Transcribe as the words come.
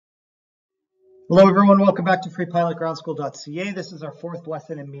Hello everyone, welcome back to freepilotgroundschool.ca. This is our fourth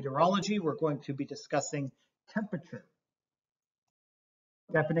lesson in meteorology. We're going to be discussing temperature.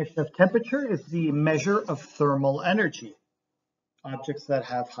 Definition of temperature is the measure of thermal energy. Objects that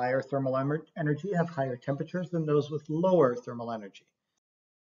have higher thermal energy have higher temperatures than those with lower thermal energy.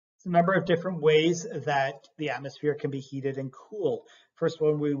 There's a number of different ways that the atmosphere can be heated and cooled. First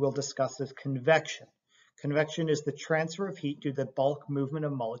one we will discuss is convection. Convection is the transfer of heat due to the bulk movement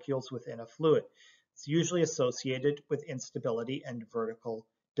of molecules within a fluid. It's usually associated with instability and vertical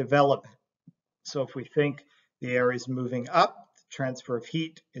development. So if we think the air is moving up, the transfer of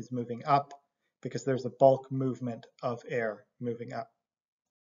heat is moving up because there's a bulk movement of air moving up.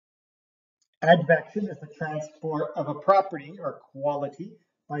 Advection is the transport of a property or quality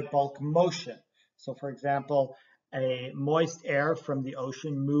by bulk motion. So for example, a moist air from the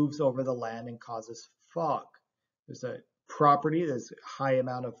ocean moves over the land and causes fog. There's a property, there's a high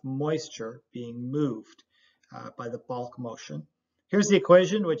amount of moisture being moved by the bulk motion. Here's the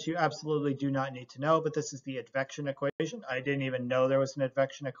equation, which you absolutely do not need to know, but this is the advection equation. I didn't even know there was an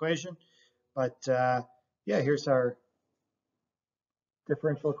advection equation, but yeah, here's our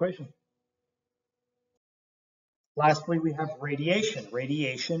differential equation. Lastly, we have radiation.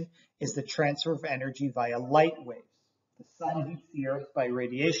 Radiation is the transfer of energy via light waves. The sun heats the earth by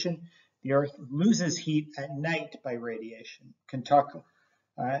radiation. The earth loses heat at night by radiation. Can talk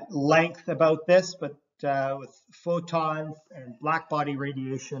length about this, but with photons and black body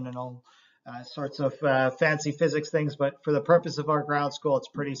radiation and all sorts of fancy physics things, but for the purpose of our ground school, it's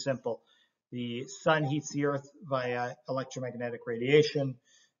pretty simple. The sun heats the earth via electromagnetic radiation,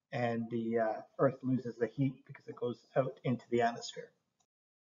 and the earth loses the heat because it goes out into the atmosphere.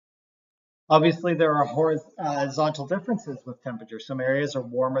 Obviously, there are horizontal differences with temperature. Some areas are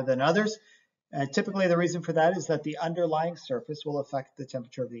warmer than others. Typically, the reason for that is that the underlying surface will affect the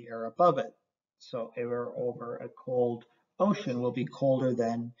temperature of the air above it. So air over a cold ocean will be colder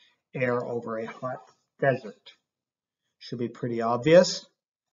than air over a hot desert. Should be pretty obvious.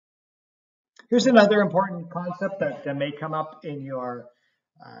 Here's another important concept that may come up in your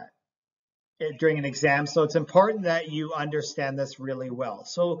during an exam, so it's important that you understand this really well.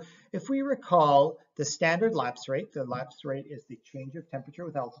 So if we recall the standard lapse rate, the lapse rate is the change of temperature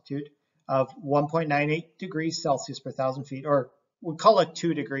with altitude of 1.98 degrees Celsius per 1,000 feet, or we'll call it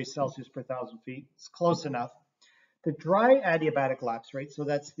 2 degrees Celsius per 1,000 feet. It's close enough. The dry adiabatic lapse rate, so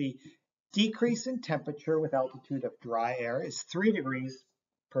that's the decrease in temperature with altitude of dry air, is 3 degrees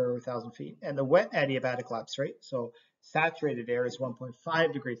per 1,000 feet. And the wet adiabatic lapse rate, so saturated air, is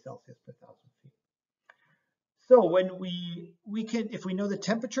 1.5 degrees Celsius per 1,000 feet. So when we can, if we know the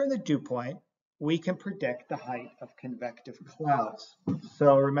temperature and the dew point, we can predict the height of convective clouds.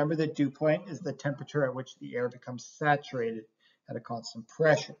 So remember, the dew point is the temperature at which the air becomes saturated at a constant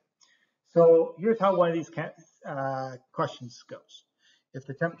pressure. So here's how one of these questions goes. If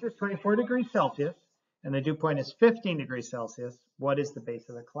the temperature is 24 degrees Celsius and the dew point is 15 degrees Celsius, what is the base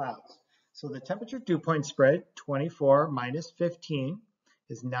of the clouds? So the temperature dew point spread, 24 minus 15,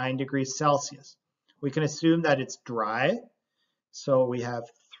 is 9 degrees Celsius. We can assume that it's dry. So we have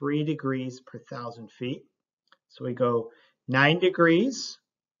 3 degrees per 1,000 feet. So we go 9 degrees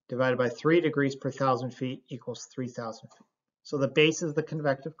divided by 3 degrees per 1,000 feet equals 3,000 feet. So the bases of the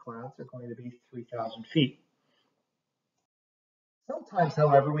convective clouds are going to be 3,000 feet. Sometimes,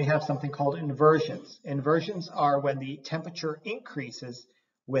 however, we have something called inversions. Inversions are when the temperature increases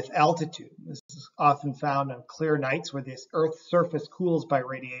with altitude. This is often found on clear nights where this Earth's surface cools by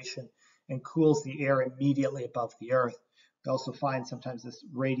radiation and cools the air immediately above the Earth. We also find sometimes this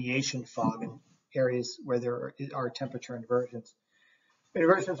radiation fog in areas where there are temperature inversions.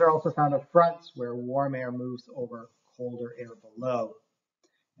 Inversions are also found on fronts where warm air moves over colder air below.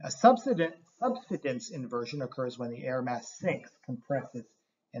 A subsidence inversion occurs when the air mass sinks, compresses,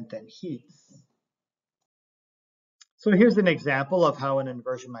 and then heats. So here's an example of how an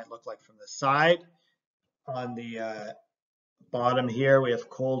inversion might look like from the side. On the bottom here, we have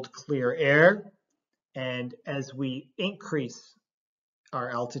cold, clear air. And as we increase our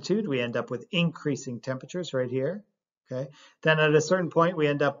altitude, we end up with increasing temperatures right here. Okay. Then at a certain point, we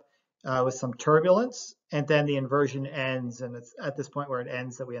end up with some turbulence, and then the inversion ends, and it's at this point where it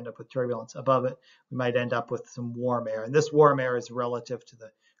ends that we end up with turbulence. Above it, we might end up with some warm air, and this warm air is relative to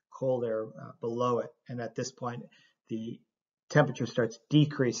the cold air below it, and at this point, the temperature starts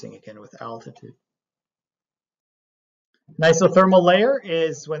decreasing again with altitude. An isothermal layer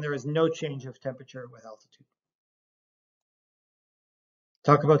is when there is no change of temperature with altitude.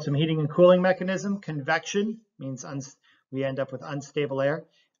 Talk about some heating and cooling mechanism. Convection means we end up with unstable air.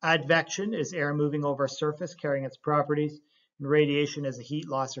 Advection is air moving over a surface carrying its properties. And radiation is a heat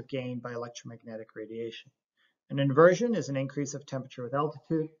loss or gain by electromagnetic radiation. An inversion is an increase of temperature with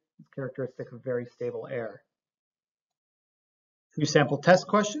altitude. It's characteristic of very stable air. Few sample test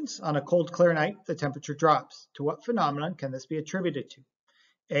questions. On a cold, clear night, the temperature drops. To what phenomenon can this be attributed to?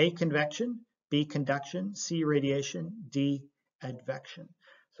 A, convection, B, conduction, C, radiation, D, advection.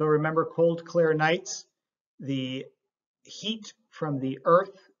 So remember, cold, clear nights, the heat from the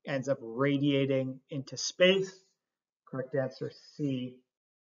Earth ends up radiating into space. Correct answer, C,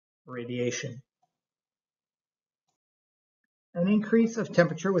 radiation. An increase of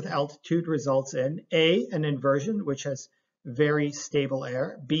temperature with altitude results in A, an inversion, which has very stable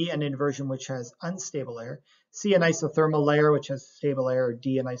air, B, an inversion which has unstable air, C, an isothermal layer which has stable air, or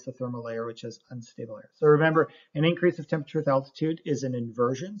D, an isothermal layer which has unstable air. So remember, an increase of temperature with altitude is an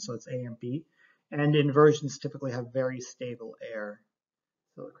inversion, so it's A and B, and inversions typically have very stable air.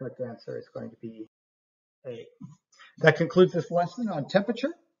 So the correct answer is going to be A. That concludes this lesson on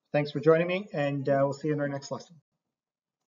temperature. Thanks for joining me, and we'll see you in our next lesson.